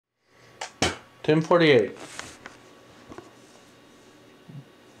1048.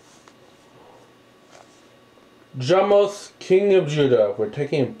 Jotham, king of Judah. We're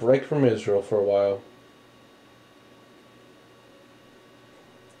taking a break from Israel for a while.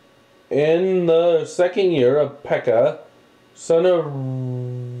 In the second year of Pekah, son of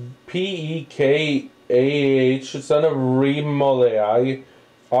Pekah, son of Remaliah,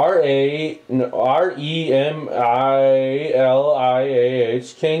 Remiliah,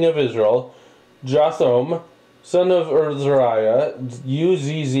 king of Israel, Jotham, son of Uzziah,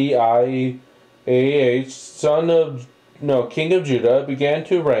 king of Judah, began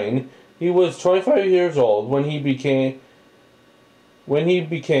to reign. He was 25 years old when he became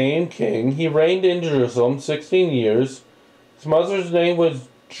king. He reigned in Jerusalem 16 years. His mother's name was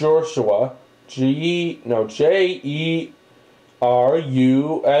Joshua, Jerusha,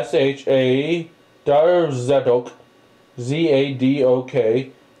 daughter of Zadok,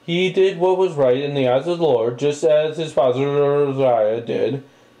 Zadok. He did what was right in the eyes of the Lord, just as his father Uzziah did.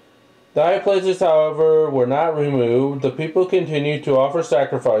 The high places, however, were not removed. The people continued to offer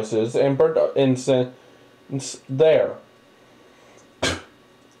sacrifices and burnt incense there.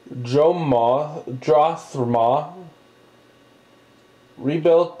 Jotham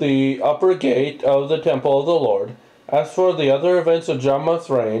rebuilt the upper gate of the temple of the Lord. As for the other events of Jotham's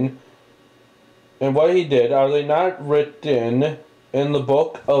reign and what he did, are they not written in the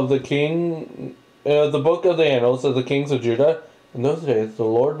book of the annals of the kings of Judah? In those days, the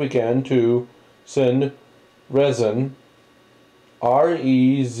Lord began to send Rezin,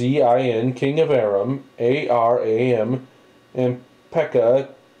 Rezin, king of Aram, Aram, and Pekah,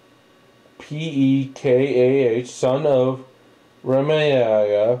 Pekah, son of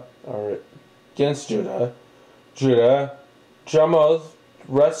Remaliah, against Judah. Jotham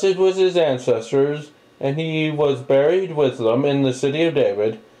rested with his ancestors, and he was buried with them in the city of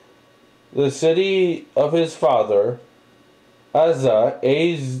David, the city of his father. Asa,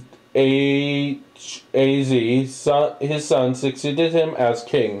 his son, succeeded him as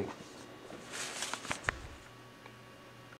king.